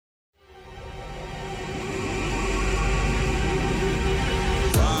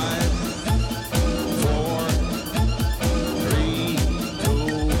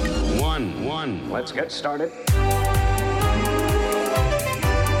Let's get started.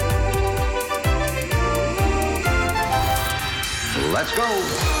 Let's go.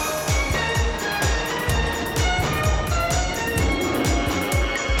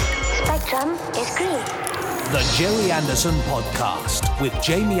 Spectrum is green. The Gerry Anderson Podcast with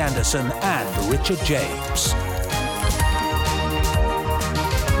Jamie Anderson and Richard James.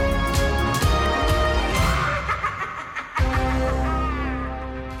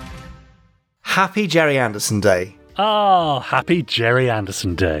 Happy Gerry Anderson Day. Oh, happy Gerry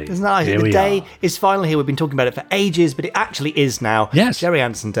Anderson Day. Isn't that nice? The day is finally here. We've been talking about it for ages, but it actually is now. Yes. Gerry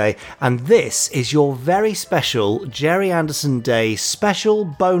Anderson Day. And this is your very special Gerry Anderson Day special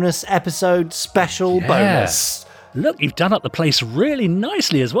bonus episode bonus. Look, you've done up the place really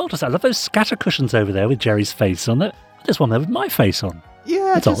nicely as well. I love those scatter cushions over there with Gerry's face on it. There's one there with my face on.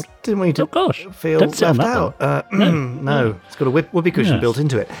 Yeah, That's just odd. didn't want you to feel Don't sit on left that out. No, it's got a whoopee cushion built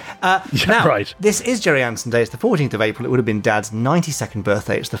into it. Now, right. This is Gerry Anderson Day. It's the 14th of April. It would have been Dad's 92nd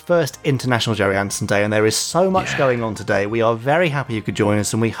birthday. It's the first International Gerry Anderson Day, and there is so much going on today. We are very happy you could join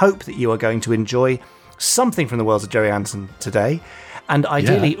us, and we hope that you are going to enjoy something from the worlds of Gerry Anderson today, and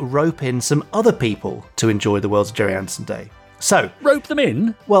ideally rope in some other people to enjoy the worlds of Gerry Anderson Day. So, rope them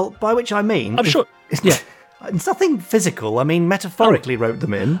in? Well, by which I mean... I'm sure... Yeah. It's nothing physical. I mean, metaphorically rope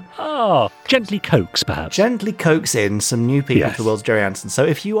them in. Oh, gently coax, perhaps. Gently coax in some new people to the world's Gerry Anderson. So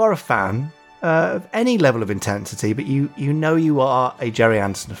if you are a fan of any level of intensity, but you know you are a Gerry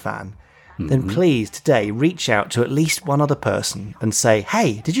Anderson fan, then please today reach out to at least one other person and say,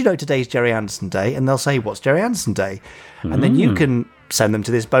 hey, did you know today's Gerry Anderson Day? And they'll say, what's Gerry Anderson Day? And then you can send them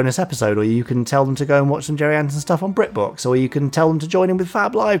to this bonus episode, or you can tell them to go and watch some Gerry Anderson stuff on BritBox, or you can tell them to join in with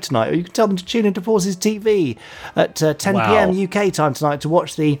Fab Live tonight, or you can tell them to tune into Forces TV at 10 p.m. UK time tonight to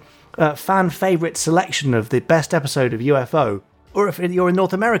watch the fan favourite selection of the best episode of UFO. Or if you're in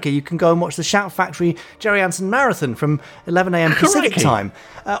North America, you can go and watch the Shout Factory Gerry Anderson Marathon from 11 a.m. Pacific time.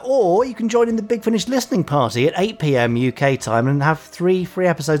 Or you can join in the Big Finish listening party at 8 p.m. UK time and have 3 free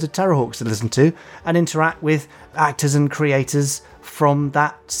episodes of Terrorhawks to listen to and interact with actors and creators from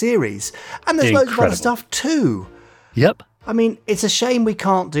that series. And there's loads of other stuff too. Yep. I mean, it's a shame we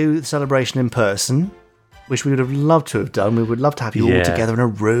can't do the celebration in person, which we would have loved to have done. We would love to have you all together in a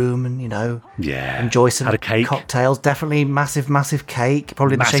room and, enjoy some Had a cake. cocktails. Definitely massive cake.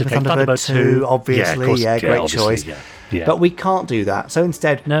 Probably Massive the shape of cake. Thunderbird 2, obviously. Great choice. Yeah. But we can't do that. So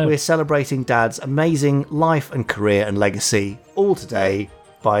instead, we're celebrating Dad's amazing life and career and legacy all today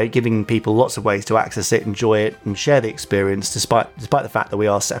by giving people lots of ways to access it, enjoy it, and share the experience, despite the fact that we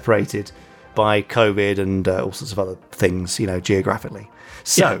are separated by COVID and all sorts of other things, geographically.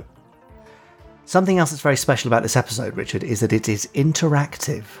 So... Something else that's very special about this episode, Richard, is that it is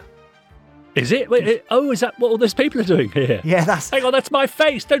interactive. Is it? Wait, is that what all those people are doing here? Yeah, Hang on, that's my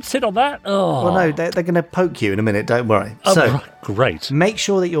face. Don't sit on that. Oh. Well, no, they're going to poke you in a minute, don't worry. Oh, so, right. Great. Make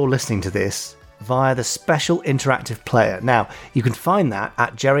sure that you're listening to this via the special interactive player. Now, you can find that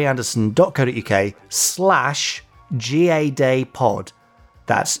at gerryanderson.co.uk/GADayPod.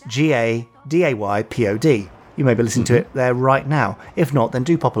 That's GADAYPOD. You may be listening to it there right now. If not, then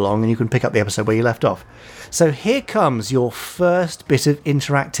do pop along and you can pick up the episode where you left off. So here comes your first bit of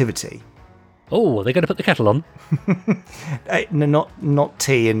interactivity. Oh, are they going to put the kettle on? No, not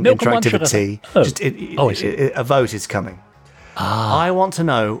tea and Milk interactivity. And Just a vote is coming. I want to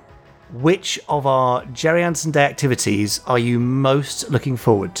know, which of our Gerry Anderson Day activities are you most looking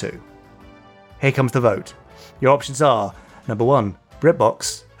forward to? Here comes the vote. Your options are: number 1,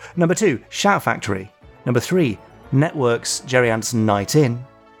 BritBox; number 2, Shout Factory; number 3, Network's Gerry Anderson Night In;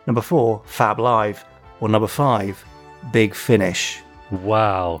 number 4, Fab Live; or number 5, Big Finish.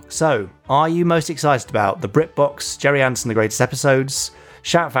 Wow. So, are you most excited about the BritBox Gerry Anderson The Greatest Episodes,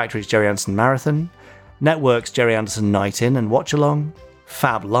 Shout Factory's Gerry Anderson Marathon, Network's Gerry Anderson Night In and Watch Along,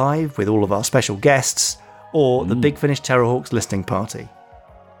 Fab Live with all of our special guests, or the Big Finish Terrorhawks listening party?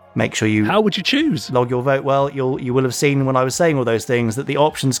 Make sure you... How would you choose? Log your vote. Well, you will have seen when I was saying all those things that the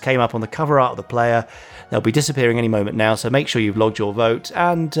options came up on the cover art of the player. They'll be disappearing any moment now, so make sure you've logged your vote.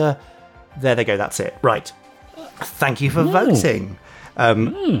 And there they go. That's it. Right. Thank you for voting.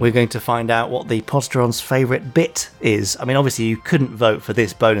 We're going to find out what the Podsteron's favourite bit is. I mean, obviously, you couldn't vote for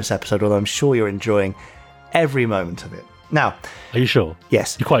this bonus episode, although I'm sure you're enjoying every moment of it. Now, are you sure?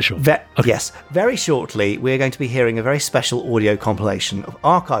 Yes. You're quite sure? Okay. Yes. Very shortly, we're going to be hearing a very special audio compilation of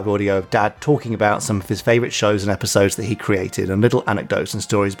archive audio of Dad talking about some of his favourite shows and episodes that he created and little anecdotes and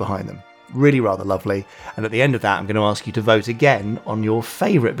stories behind them. Really rather lovely. And at the end of that, I'm going to ask you to vote again on your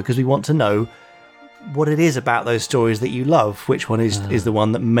favourite, because we want to know what it is about those stories that you love. Which one is the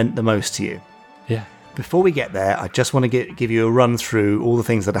one that meant the most to you? Yeah. Before we get there, I just want to give you a run through all the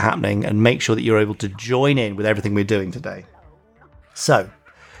things that are happening and make sure that you're able to join in with everything we're doing today. So,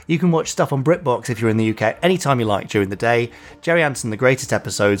 you can watch stuff on BritBox if you're in the UK anytime you like during the day. Gerry Anderson, the greatest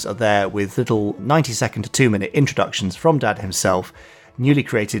episodes, are there with little 90-second to 2-minute introductions from Dad himself. Newly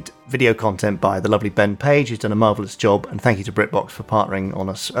created video content by the lovely Ben Page, who's done a marvellous job, and thank you to BritBox for partnering on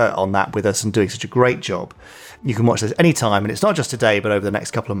that with us and doing such a great job. You can watch this anytime, and it's not just today, but over the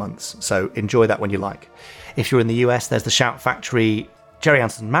next couple of months, so enjoy that when you like. If you're in the US, there's the Shout Factory Gerry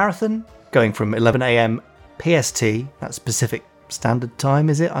Anderson Marathon, going from 11 a.m. PST, that's Pacific Standard Time,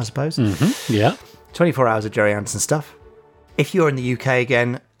 is it, I suppose? Mm-hmm. Yeah. 24 hours of Gerry Anderson stuff. If you're in the UK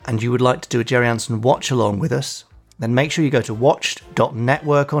again, and you would like to do a Gerry Anderson watch-along with us, then make sure you go to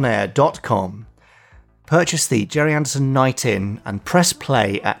watch.networkonair.com, purchase the Gerry Anderson Night In, and press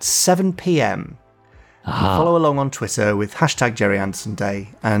play at 7 p.m. Follow along on Twitter with hashtag Gerry Anderson Day,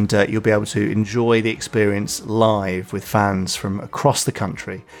 and you'll be able to enjoy the experience live with fans from across the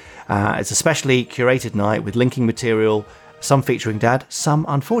country. It's a specially curated night with linking material, some featuring Dad, some,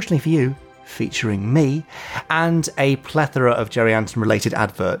 unfortunately for you, featuring me, and a plethora of Gerry Anderson related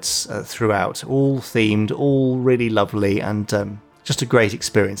adverts throughout, all themed, all really lovely, and just a great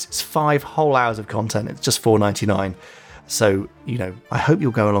experience. It's 5 whole hours of content. It's just $4.99. So, I hope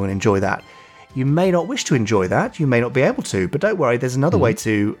you'll go along and enjoy that. You may not wish to enjoy that, you may not be able to, but don't worry, there's another way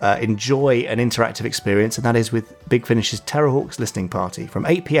to enjoy an interactive experience, and that is with Big Finish's Terrorhawks listening party from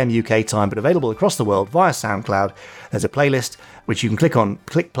 8 p.m. UK time, but available across the world via SoundCloud. There's a playlist which you can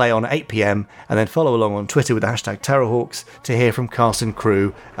click play on at 8 p.m, and then follow along on Twitter with the hashtag Terrorhawks to hear from cast and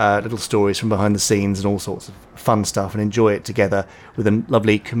crew, little stories from behind the scenes and all sorts of fun stuff, and enjoy it together with a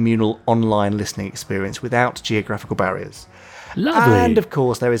lovely communal online listening experience without geographical barriers. Lovely. And of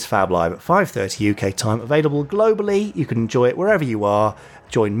course, there is Fab Live at 5:30 UK time, available globally. You can enjoy it wherever you are.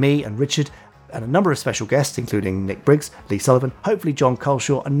 Join me and Richard and a number of special guests, including Nick Briggs, Lee Sullivan, hopefully John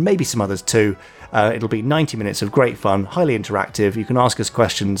Culshaw, and maybe some others too. It'll be 90 minutes of great fun, highly interactive. You can ask us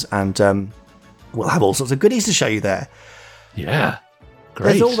questions, and we'll have all sorts of goodies to show you there. Yeah.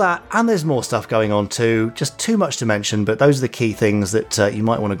 Great. There's all that, and there's more stuff going on too. Just too much to mention, but those are the key things that you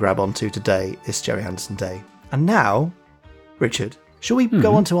might want to grab onto today, this Gerry Anderson Day. And now, Richard, shall we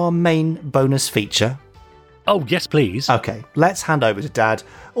go on to our main bonus feature? Oh, yes, please. Okay, let's hand over to Dad,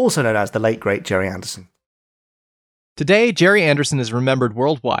 also known as the late, great Gerry Anderson. Today, Gerry Anderson is remembered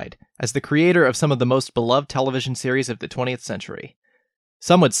worldwide as the creator of some of the most beloved television series of the 20th century.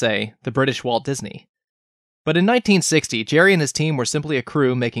 Some would say the British Walt Disney. But in 1960, Gerry and his team were simply a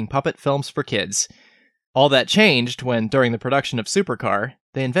crew making puppet films for kids. All that changed when, during the production of Supercar,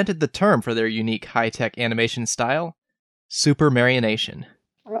 they invented the term for their unique high-tech animation style: supermarionation.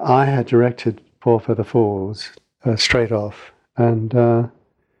 I had directed Four Feather Falls straight off, and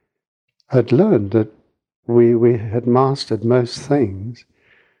I'd learned that we had mastered most things,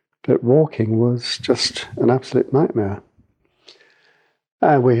 but walking was just an absolute nightmare.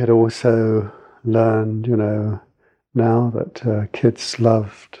 And we had also learned, now that kids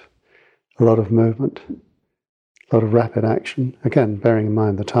loved a lot of movement, a lot of rapid action, again, bearing in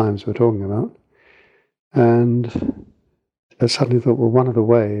mind the times we're talking about. And I suddenly thought, well, one of the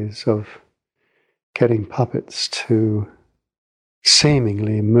ways of getting puppets to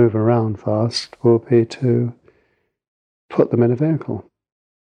seemingly move around fast will be to put them in a vehicle.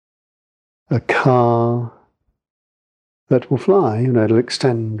 A car that will fly, it'll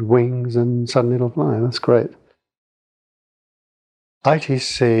extend wings and suddenly it'll fly. That's great.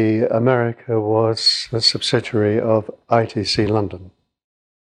 ITC America was a subsidiary of ITC London.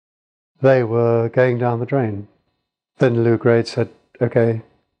 They were going down the drain. Then Lou Grade said, okay,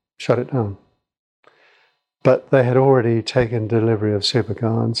 shut it down. But they had already taken delivery of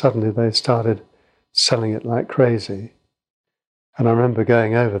Supercar, and suddenly they started selling it like crazy. And I remember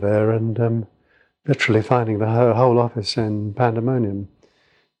going over there and literally finding the whole office in pandemonium,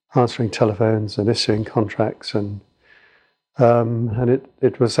 answering telephones and issuing contracts. And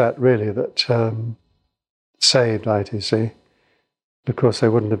it was that really that saved ITC, because they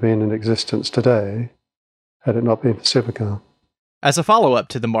wouldn't have been in existence today had it not been for Supercar. As a follow-up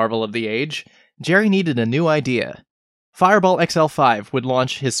to the marvel of the age, Gerry needed a new idea. Fireball XL5 would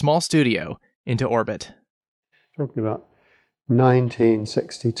launch his small studio into orbit. Talking about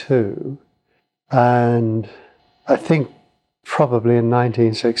 1962, and I think probably in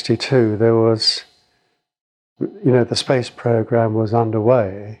 1962 there was, the space program was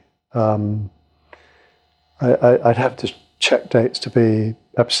underway. I'd have to check dates to be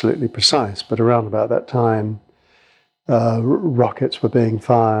absolutely precise, but around about that time, rockets were being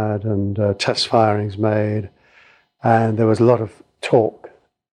fired and test firings made, and there was a lot of talk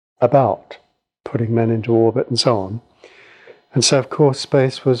about putting men into orbit and so on. And so, of course,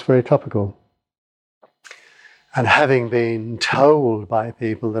 space was very topical. And having been told by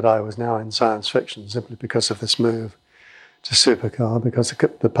people that I was now in science fiction simply because of this move to supercar, because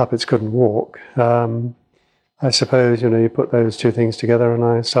the puppets couldn't walk, I suppose, you put those two things together and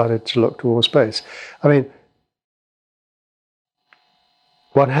I started to look towards space. I mean,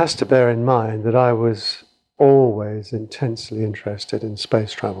 one has to bear in mind that I was always intensely interested in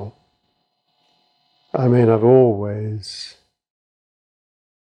space travel. I mean, I've always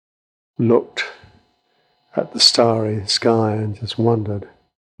looked at the starry sky and just wondered.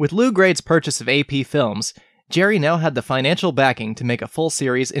 With Lou Grade's purchase of AP Films, Gerry now had the financial backing to make a full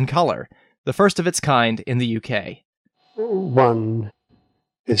series in color, the first of its kind in the UK. One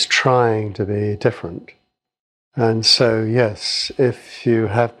is trying to be different. And so, yes, if you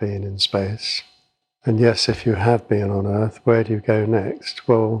have been in space, and yes, if you have been on Earth, where do you go next?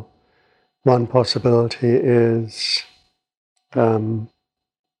 Well, one possibility is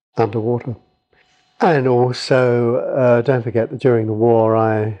underwater. And also, don't forget that during the war,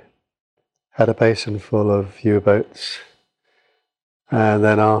 I had a basin full of U-boats. And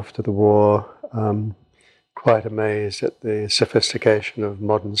then after the war, quite amazed at the sophistication of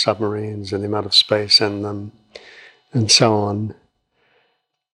modern submarines and the amount of space in them, and so on.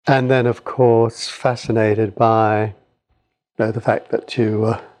 And then, of course, fascinated by the fact that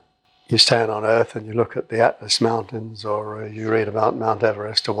you stand on Earth and you look at the Atlas Mountains, or you read about Mount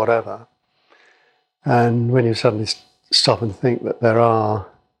Everest or whatever. And when you suddenly stop and think that there are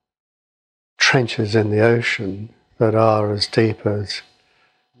trenches in the ocean that are as deep as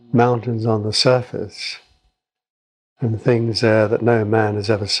mountains on the surface, and things there that no man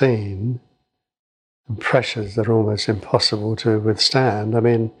has ever seen, and pressures that are almost impossible to withstand. I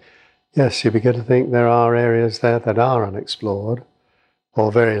mean, yes, you begin to think there are areas there that are unexplored,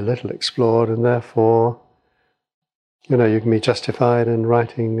 or very little explored, and therefore, you can be justified in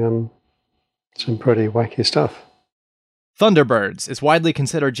writing some pretty wacky stuff. Thunderbirds is widely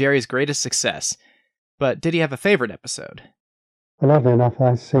considered Gerry's greatest success, but did he have a favorite episode? Well, oddly enough,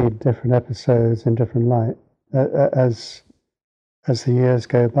 I see different episodes in different light as the years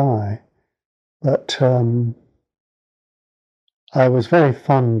go by. But I was very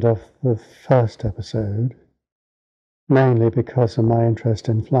fond of the first episode, mainly because of my interest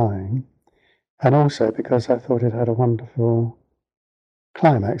in flying, and also because I thought it had a wonderful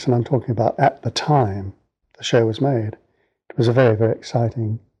climax, and I'm talking about at the time the show was made. It was a very, very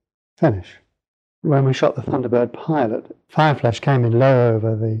exciting finish. When we shot the Thunderbird pilot, Fireflash came in low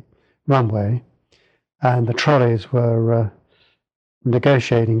over the runway, and the trolleys were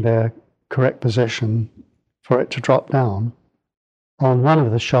negotiating their correct position for it to drop down. On one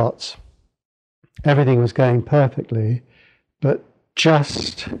of the shots, everything was going perfectly, but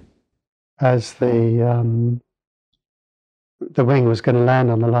just as the wing was going to land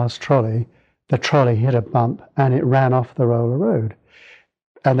on the last trolley, the trolley hit a bump and it ran off the roller road.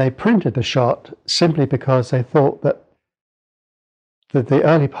 And they printed the shot simply because they thought that the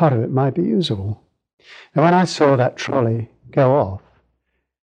early part of it might be usable. And when I saw that trolley go off,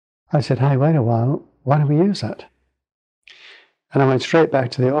 I said, hey, wait a while, why don't we use that? And I went straight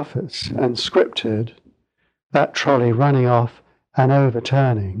back to the office and scripted that trolley running off and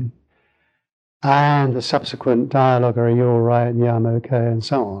overturning, and the subsequent dialogue, are you all right, and yeah, I'm okay, and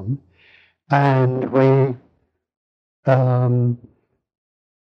so on. And we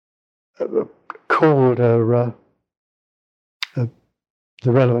called the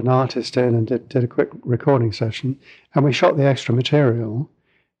relevant artist in and did a quick recording session, and we shot the extra material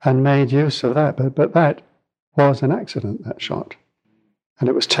and made use of that. But that was an accident, that shot, and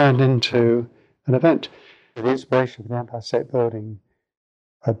it was turned into an event. The inspiration for the Empire State Building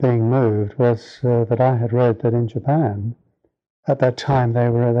being moved was that I had read that in Japan, at that time, they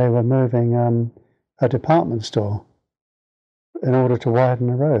were moving a department store in order to widen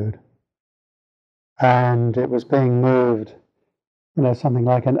the road, and it was being moved, something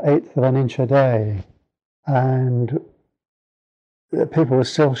like 1/8 of an inch a day, and people were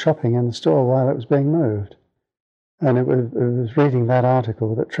still shopping in the store while it was being moved. And it was reading that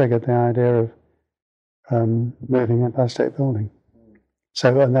article that triggered the idea of moving Empire State Building.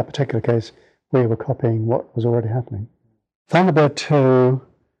 So in that particular case, we were copying what was already happening. Thunderbird 2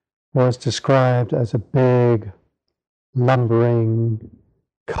 was described as a big, lumbering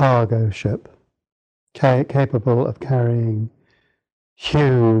cargo ship capable of carrying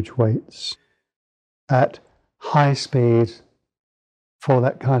huge weights at high speed for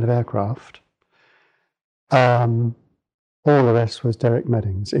that kind of aircraft. All the rest was Derek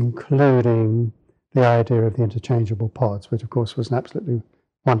Meddings, including the idea of the interchangeable pods, which of course was an absolutely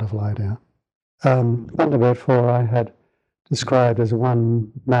wonderful idea. Thunderbird 4 I had described as a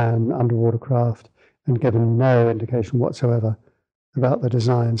one-man underwater craft and given no indication whatsoever about the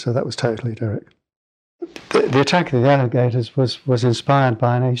design, so that was totally Derek. The Attack of the Alligators was inspired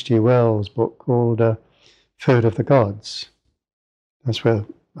by an H.G. Wells book called Food of the Gods. That's where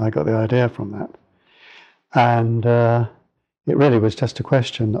I got the idea from that. And it really was just a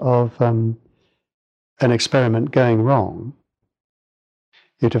question of an experiment going wrong.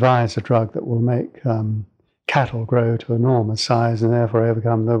 You devise a drug that will make cattle grow to enormous size and therefore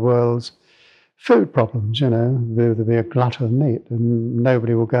overcome the world's food problems, There'll be a glut of meat and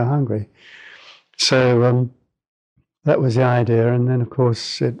nobody will go hungry. So that was the idea, and then, of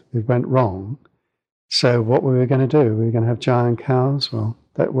course, it went wrong. So what were we going to do? We were going to have giant cows? Well,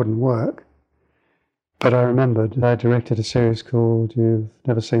 that wouldn't work. But I remembered I directed a series called, you've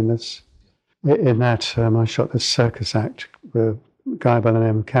never seen this? In that, I shot this circus act with a guy by the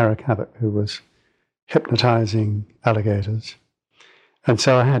name of Carrick Havoc, who was hypnotizing alligators. And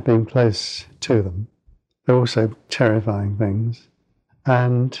so I had been close to them. They're also terrifying things.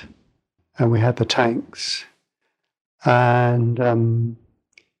 And we had the tanks. And,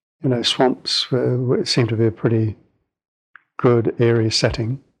 swamps seemed to be a pretty good, eerie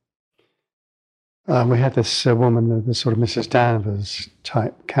setting. We had this woman, this sort of Mrs. Danvers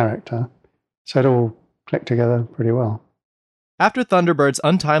type character. So it all clicked together pretty well. After Thunderbird's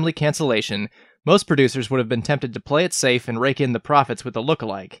untimely cancellation, most producers would have been tempted to play it safe and rake in the profits with a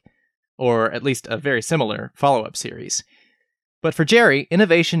lookalike, or at least a very similar follow-up series. But for Gerry,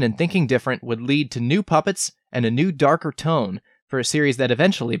 innovation and thinking different would lead to new puppets and a new darker tone for a series that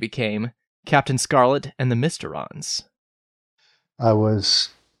eventually became Captain Scarlet and the Mysterons. I was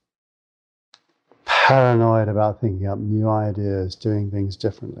paranoid about thinking up new ideas, doing things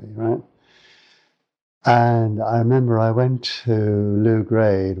differently, right? And I remember I went to Lou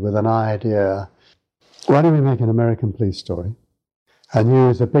Grade with an idea. Why don't we make an American police story and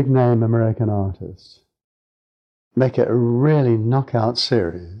use a big-name American artist? Make it a really knockout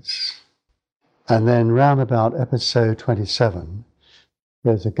series. And then round about episode 27,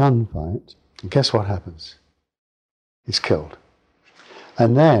 there's a gunfight. And guess what happens? He's killed.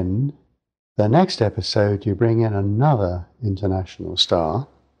 And then the next episode, you bring in another international star,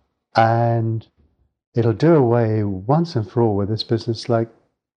 and it'll do away once and for all with this business like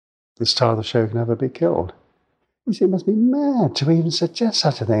the star of the show can never be killed. You see, it must be mad to even suggest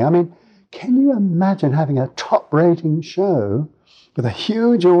such a thing. I mean, can you imagine having a top-rating show with a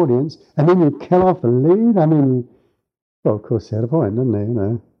huge audience and then you kill off the lead? I mean, well, of course he had a point, didn't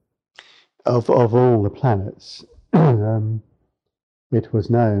he? Of all the planets, it was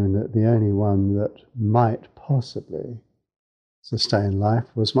known that the only one that might possibly sustain life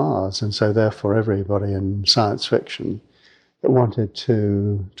was Mars, and so therefore everybody in science fiction that wanted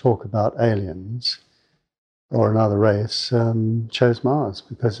to talk about aliens or another race chose Mars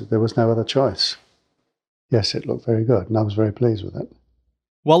because there was no other choice. Yes, it looked very good, and I was very pleased with it.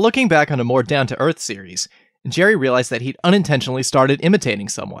 While looking back on a more down-to-earth series, Gerry realized that he'd unintentionally started imitating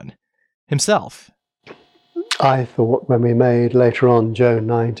someone. Himself. I thought when we made later on Joe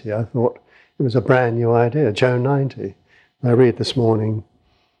 90, I thought it was a brand new idea, Joe 90. I read this morning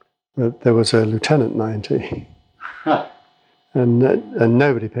that there was a Lieutenant 90. and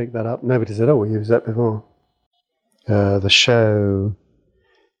nobody picked that up. Nobody said, oh, we used that before. The show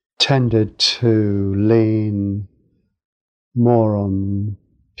tended to lean more on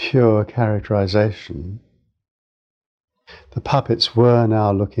pure characterization. The puppets were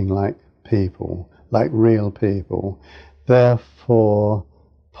now looking like people, like real people. Therefore,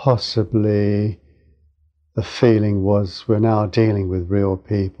 possibly the feeling was we're now dealing with real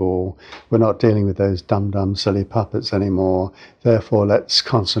people. We're not dealing with those dumb, silly puppets anymore. Therefore, let's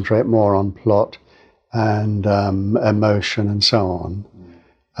concentrate more on plot and emotion and so on.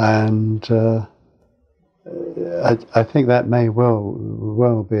 And I think that may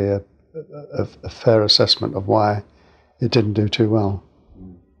well be a fair assessment of why it didn't do too well.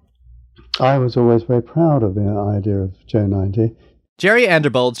 I was always very proud of the idea of Joe 90. Gerry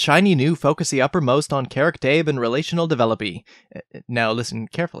Anderbold's shiny new focusy uppermost on character and relational developy, now listen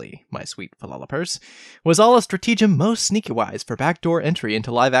carefully, my sweet philolopers, was all a stratagem most sneaky-wise for backdoor entry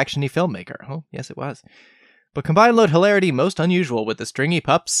into live-actiony filmmaker. Oh, yes it was. But combined load hilarity most unusual with the stringy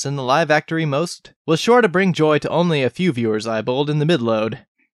pups and the live-actory most was sure to bring joy to only a few viewers eyeballed in the mid-load.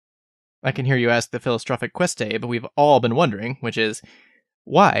 I can hear you ask the philosophic question we've all been wondering, which is,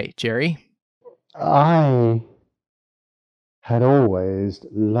 why, Gerry? I had always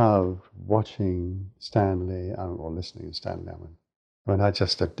loved watching Stanley, or listening to Stanley. I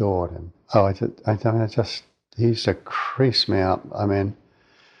just adored him. Oh, he used to crease me up. I mean,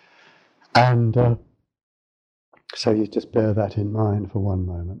 And so you just bear that in mind for one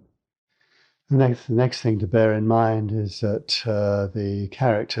moment. The next thing to bear in mind is that the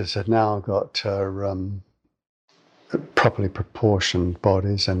characters had now got properly proportioned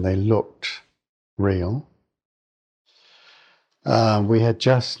bodies, and they looked real. We had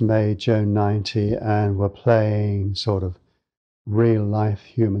just made Joan 90 and were playing sort of real-life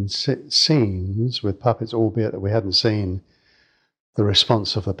human scenes with puppets, albeit that we hadn't seen the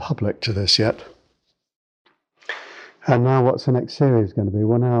response of the public to this yet. And now what's the next series going to be?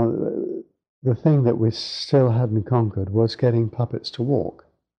 Well, now, the thing that we still hadn't conquered was getting puppets to walk.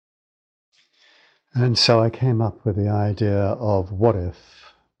 And so I came up with the idea of what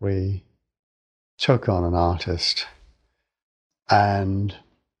if we took on an artist and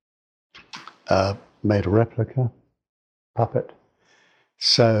made a replica puppet.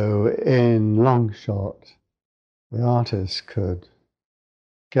 So in long shot, the artist could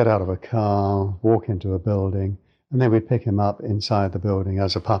get out of a car, walk into a building, and then we'd pick him up inside the building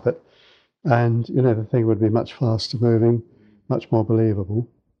as a puppet. And, the thing would be much faster moving, much more believable.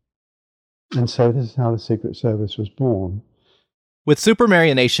 And so this is how the Secret Service was born. With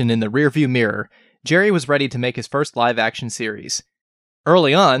Supermarionation in the rearview mirror, Gerry was ready to make his first live-action series.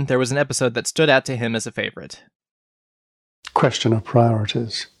 Early on, there was an episode that stood out to him as a favorite. Question of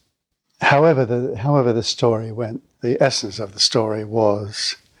priorities. However the story went, the essence of the story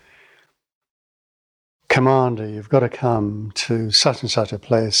was, Commander, you've got to come to such and such a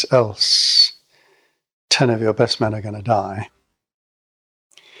place, else 10 of your best men are going to die.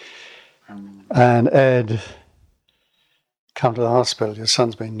 And Ed, come to the hospital, your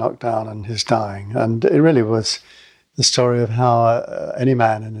son's been knocked down and he's dying. And it really was the story of how any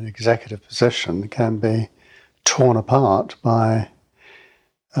man in an executive position can be torn apart by,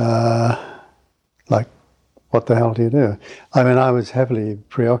 what the hell do you do? I mean, I was heavily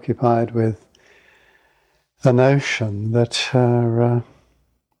preoccupied with the notion that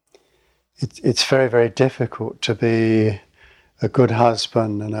it's very, very difficult to be a good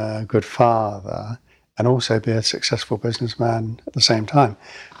husband and a good father and also be a successful businessman at the same time.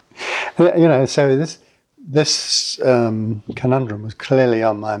 So this conundrum was clearly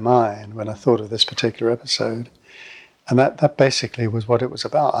on my mind when I thought of this particular episode. And that basically was what it was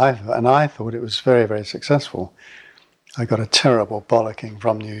about. I thought it was very, very successful. I got a terrible bollocking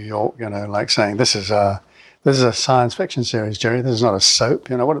from New York, saying, this is a science fiction series, Gerry. This is not a soap.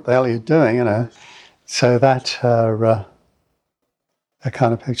 What the hell are you doing? So that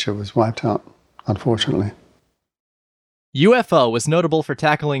kind of picture was wiped out, unfortunately. UFO was notable for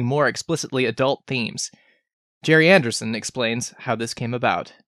tackling more explicitly adult themes. Gerry Anderson explains how this came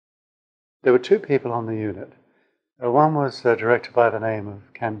about. There were two people on the unit. One was a director by the name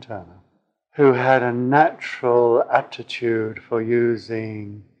of Ken Turner, who had a natural aptitude for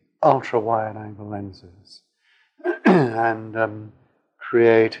using ultra-wide angle lenses and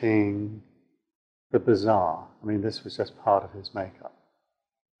creating the bizarre. I mean, this was just part of his makeup.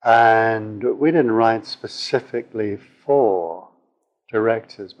 And we didn't write specifically for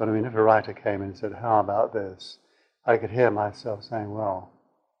directors, but I mean, if a writer came in and said, how about this? I could hear myself saying, well,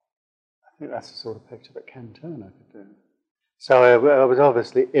 I think that's the sort of picture that Ken Turner could do. So I was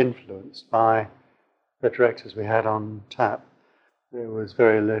obviously influenced by the directors we had on tap. There was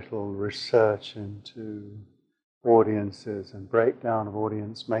very little research into audiences and breakdown of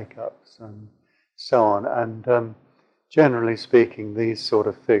audience makeups and so on. And generally speaking, these sort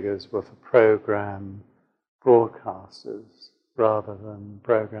of figures were for program broadcasters rather than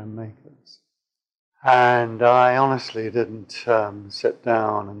program makers. And I honestly didn't sit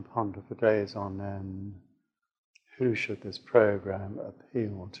down and ponder for days on end, who should this program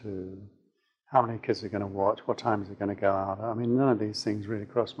appeal to? How many kids are going to watch? What time is it going to go out? I mean, none of these things really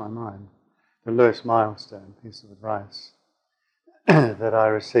crossed my mind. The Lewis Milestone piece of advice that I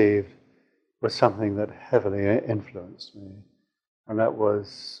received was something that heavily influenced me. And that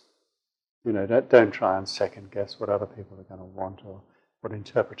was, don't try and second guess what other people are going to want or what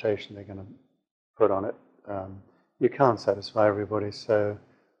interpretation they're going to put on it. You can't satisfy everybody, so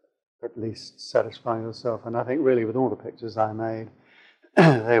at least satisfy yourself. And I think really with all the pictures I made,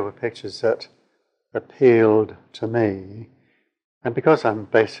 they were pictures that appealed to me. And because I'm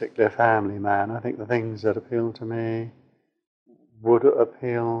basically a family man, I think the things that appeal to me would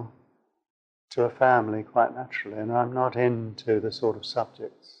appeal to a family quite naturally. And I'm not into the sort of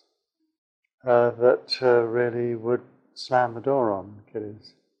subjects that really would slam the door on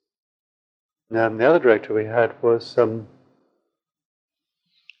kiddies. And the other director we had was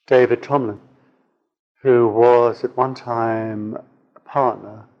David Tomlin, who was at one time a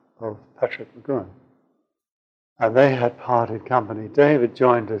partner of Patrick McGowan. And they had parted company. David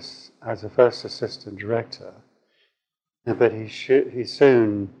joined us as a first assistant director, but he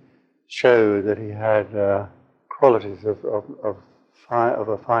soon showed that he had qualities of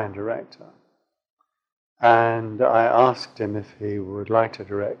a fine director. And I asked him if he would like to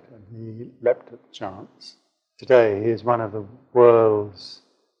direct, and he leapt at the chance. Today, he is one of the world's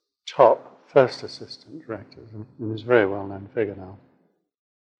top first assistant directors, and is a very well-known figure now.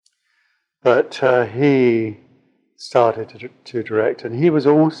 But he started to direct, and he was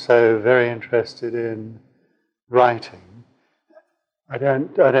also very interested in writing. I'm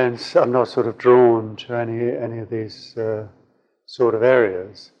not sort of drawn to any of these sort of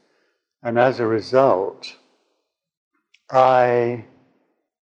areas, and as a result, I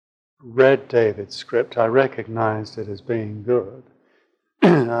read David's script. I recognized it as being good.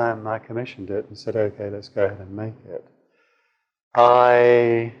 I commissioned it and said, "Okay, let's go ahead and make it."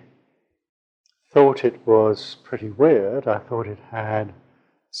 I thought it was pretty weird. I thought it had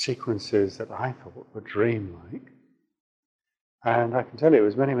sequences that I thought were dreamlike. And I can tell you it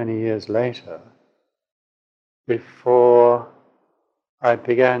was many, many years later before I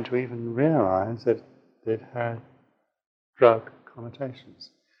began to even realize that it had drug connotations.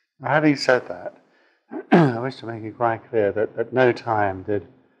 Now, having said that, I wish to make it quite clear that at no time did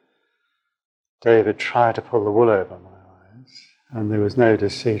David try to pull the wool over my eyes, and there was no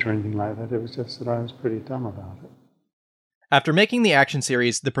deceit or anything like that. It was just that I was pretty dumb about it. After making the action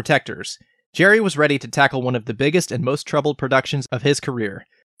series The Protectors, Gerry was ready to tackle one of the biggest and most troubled productions of his career.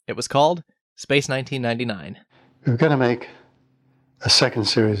 It was called Space 1999. We were going to make a second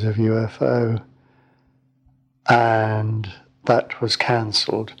series of UFO, and that was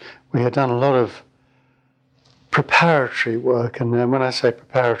cancelled. We had done a lot of preparatory work, and when I say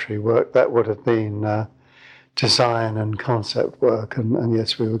preparatory work, that would have been design and concept work, and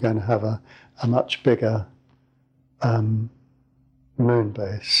yes, we were going to have a much bigger moon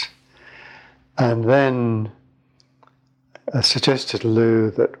base. And then I suggested to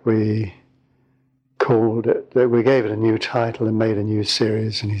Lou that we called it, that we gave it a new title and made a new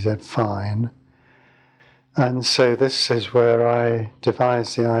series, and he said fine. And so this is where I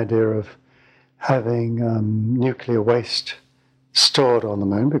devised the idea of having nuclear waste stored on the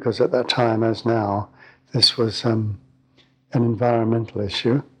moon, because at that time, as now, this was an environmental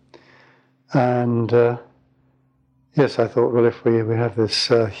issue. And yes, I thought, well, if we have this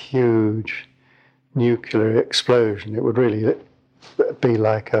huge nuclear explosion, it would really be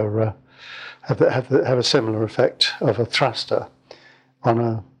like have a similar effect of a thruster on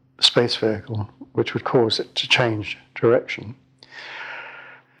a space vehicle, which would cause it to change direction.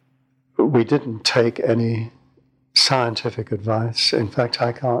 We didn't take any scientific advice. In fact,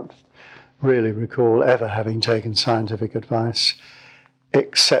 I can't really recall ever having taken scientific advice,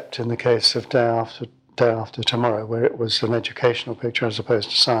 except in the case of Day After Tomorrow, where it was an educational picture as opposed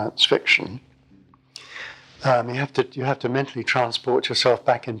to science fiction. You have to mentally transport yourself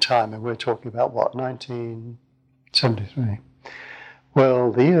back in time, and we're talking about, what, 1973?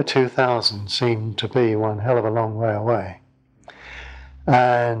 Well, the year 2000 seemed to be one hell of a long way away.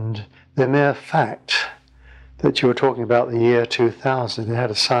 And the mere fact that you were talking about the year 2000, it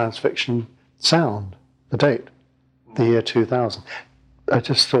had a science fiction sound, the date, the year 2000. I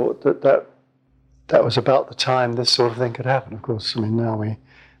just thought that was about the time this sort of thing could happen. Of course, I mean, now we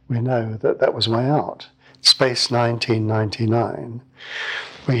know that was way out. Space 1999,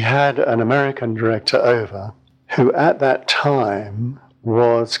 we had an American director over who at that time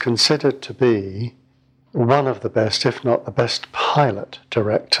was considered to be one of the best, if not the best, pilot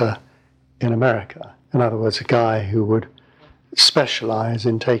director in America. In other words, a guy who would specialize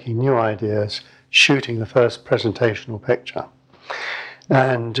in taking new ideas, shooting the first presentational picture.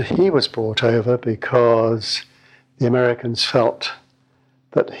 And he was brought over because the Americans felt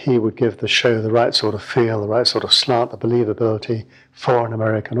that he would give the show the right sort of feel, the right sort of slant, the believability for an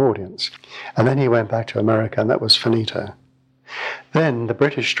American audience. And then he went back to America, and that was finito. Then the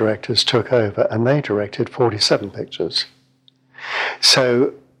British directors took over, and they directed 47 pictures.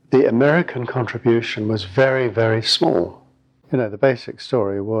 So the American contribution was very, very small. You know, the basic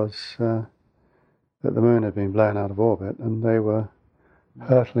story was that the moon had been blown out of orbit, and they were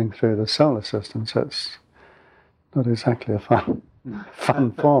hurtling through the solar system, so it's not exactly a fun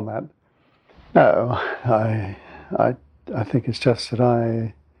format. No, I think it's just that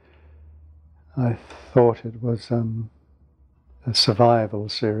I thought it was a survival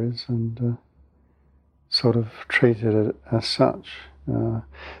series and sort of treated it as such.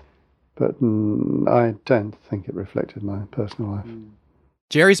 But I don't think it reflected my personal life.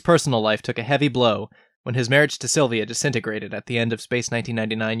 Gerry's personal life took a heavy blow when his marriage to Sylvia disintegrated at the end of Space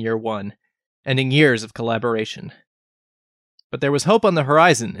 1999 Year 1. ending years of collaboration. But there was hope on the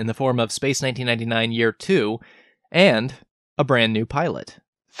horizon in the form of Space 1999 Year 2 and a brand new pilot.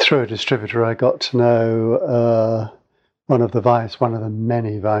 Through a distributor, I got to know one of the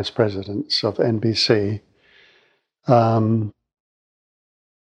many vice presidents of NBC, a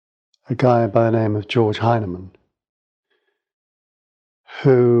guy by the name of George Heinemann,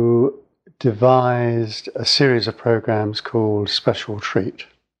 who devised a series of programs called Special Treat.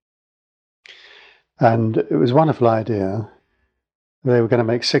 And it was a wonderful idea. They were going to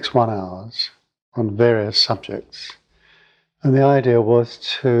make 6 1-hours on various subjects. And the idea was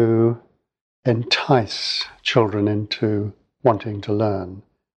to entice children into wanting to learn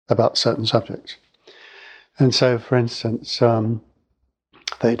about certain subjects. And so, for instance,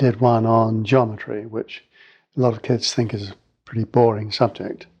 they did one on geometry, which a lot of kids think is a pretty boring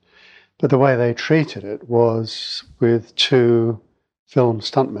subject. But the way they treated it was with 2 film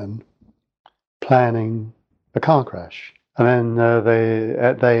stuntmen planning a car crash. And then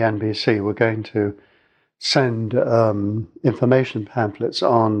they NBC, were going to send information pamphlets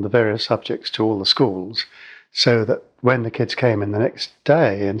on the various subjects to all the schools, so that when the kids came in the next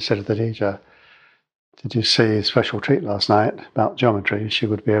day and said to the teacher, "Did you see Special Treat last night about geometry?" she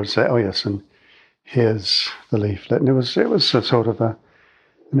would be able to say, "Oh yes, and here's the leaflet." And it was a sort of an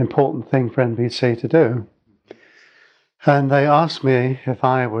important thing for NBC to do. And they asked me if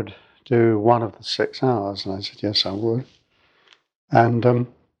I would do one of the 6 hours, and I said yes, I would. And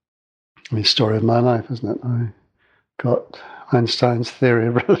the story of my life, isn't it? I got Einstein's theory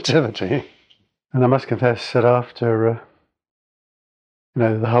of relativity. And I must confess that after,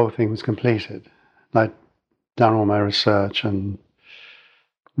 the whole thing was completed, I'd done all my research and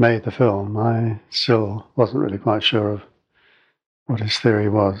made the film, I still wasn't really quite sure of what his theory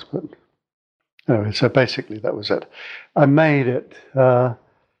was. But anyway, so basically that was it. I made it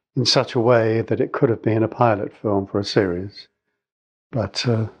in such a way that it could have been a pilot film for a series, but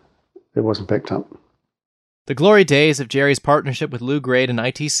it wasn't picked up. The glory days of Gerry's partnership with Lou Grade and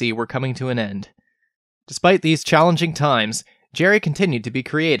ITC were coming to an end. Despite these challenging times, Gerry continued to be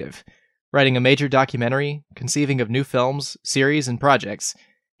creative. Writing a major documentary, conceiving of new films, series, and projects,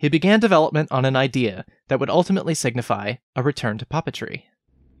 he began development on an idea that would ultimately signify a return to puppetry.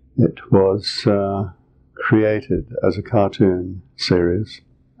 It was created as a cartoon series,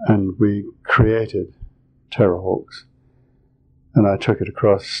 and we created Terrorhawks. And I took it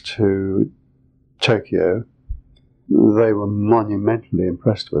across to Tokyo. They were monumentally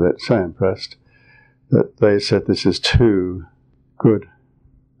impressed with it, so impressed that they said this is too good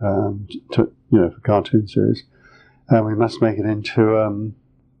for cartoon series, and we must make it into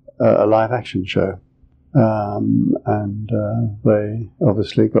a live action show. And they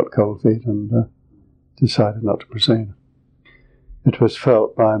obviously got cold feet and decided not to proceed. It was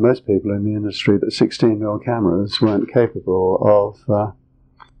felt by most people in the industry that 16mm cameras weren't capable of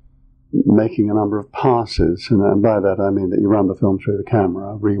making a number of passes, and by that I mean that you run the film through the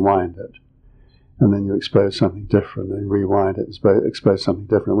camera, rewind it, and then you expose something different, and rewind it, expose something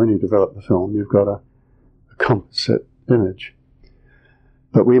different. When you develop the film, you've got a composite image.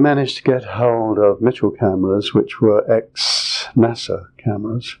 But we managed to get hold of Mitchell cameras, which were ex-NASA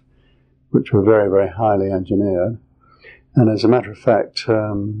cameras, which were very, very highly engineered. And as a matter of fact,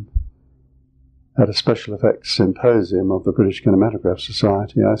 at a special effects symposium of the British Kinematograph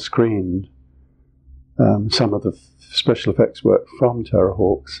Society, I screened some of the special effects work from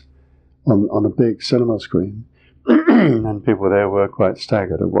Terrorhawks on a big cinema screen. And people there were quite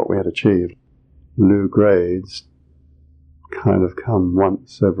staggered at what we had achieved. Lou Grades kind of come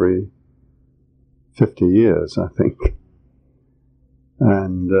once every 50 years, I think.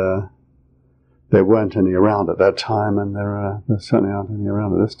 And there weren't any around at that time, and there certainly aren't any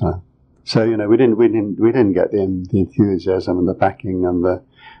around at this time. So we didn't get the enthusiasm and the backing and the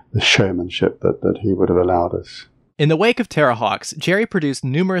showmanship that he would have allowed us. In the wake of Terrahawks, Gerry produced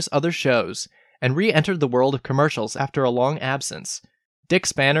numerous other shows and re-entered the world of commercials after a long absence. Dick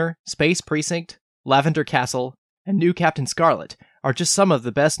Spanner, Space Precinct, Lavender Castle, and New Captain Scarlet are just some of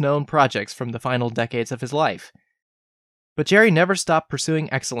the best-known projects from the final decades of his life. But Gerry never stopped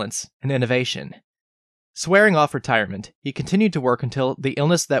pursuing excellence and innovation. Swearing off retirement, he continued to work until the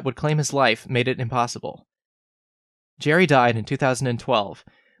illness that would claim his life made it impossible. Gerry died in 2012,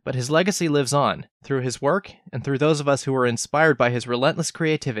 but his legacy lives on through his work and through those of us who were inspired by his relentless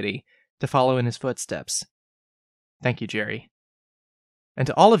creativity to follow in his footsteps. Thank you, Gerry. And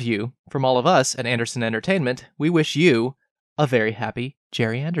to all of you, from all of us at Anderson Entertainment, we wish you a very happy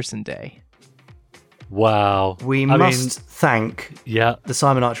Gerry Anderson Day. Wow. We must thank the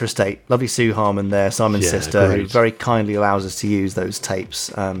Simon Archer estate. Lovely Sue Harmon there, Simon's sister, who very kindly allows us to use those tapes.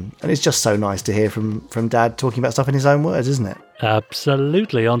 And it's just so nice to hear from Dad talking about stuff in his own words, isn't it?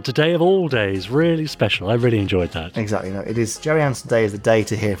 Absolutely. On today of all days. Really special. I really enjoyed that. Exactly. No, it is Gerry Anderson Day is the day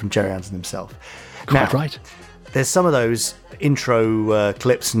to hear from Gerry Anderson himself. Quite right. There's some of those intro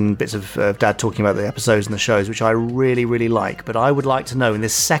clips and bits of Dad talking about the episodes and the shows, which I really, really like. But I would like to know, in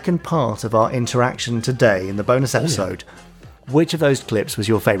this second part of our interaction today, in the bonus episode, which of those clips was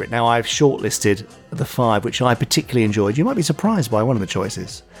your favourite? Now, I've shortlisted the 5, which I particularly enjoyed. You might be surprised by one of the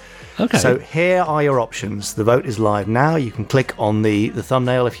choices. Okay. So here are your options. The vote is live now. You can click on the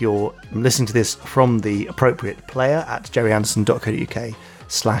thumbnail if you're listening to this from the appropriate player at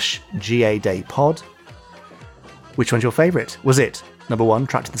gerryanderson.co.uk/GADayPod. Which one's your favourite? Was it number 1,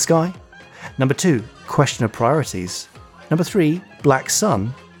 Trapped in the Sky? Number 2, Question of Priorities? Number 3, Black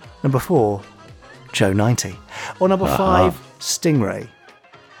Sun? Number 4, Joe 90? Or number 5, Stingray?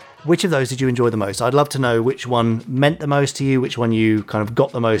 Which of those did you enjoy the most? I'd love to know which one meant the most to you, which one you kind of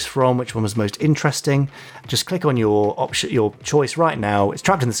got the most from, which one was most interesting. Just click on your choice right now. It's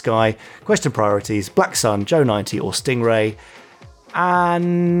Trapped in the Sky, Question of Priorities, Black Sun, Joe 90 or Stingray.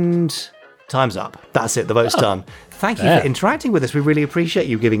 And time's up. That's it. The vote's done. Thank you for interacting with us. We really appreciate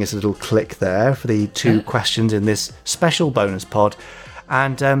you giving us a little click there for the 2 questions in this special bonus pod.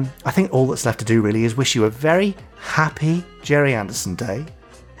 And I think all that's left to do really is wish you a very happy Gerry Anderson Day.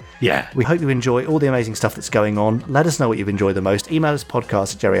 Yeah. We hope you enjoy all the amazing stuff that's going on. Let us know what you've enjoyed the most. Email us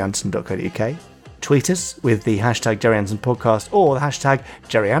podcast@gerryanderson.co.uk. Tweet us with the hashtag Gerry Anderson Podcast or the hashtag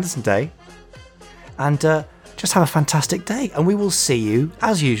Gerry Anderson Day. And just have a fantastic day. And we will see you,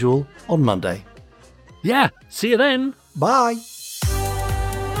 as usual, on Monday. Yeah. See you then. Bye.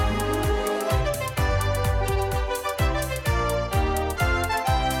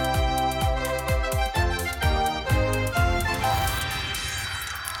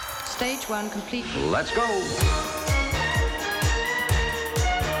 Stage 1 complete. Let's go.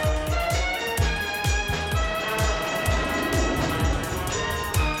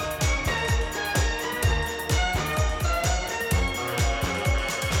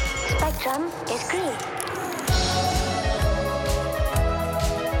 Spectrum is green.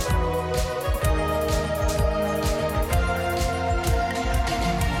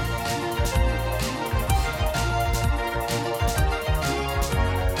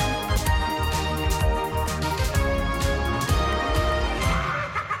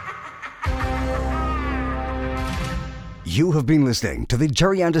 You have been listening to the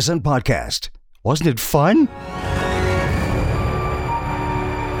Gerry Anderson Podcast. Wasn't it fun?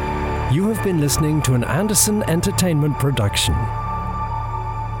 You have been listening to an Anderson Entertainment production.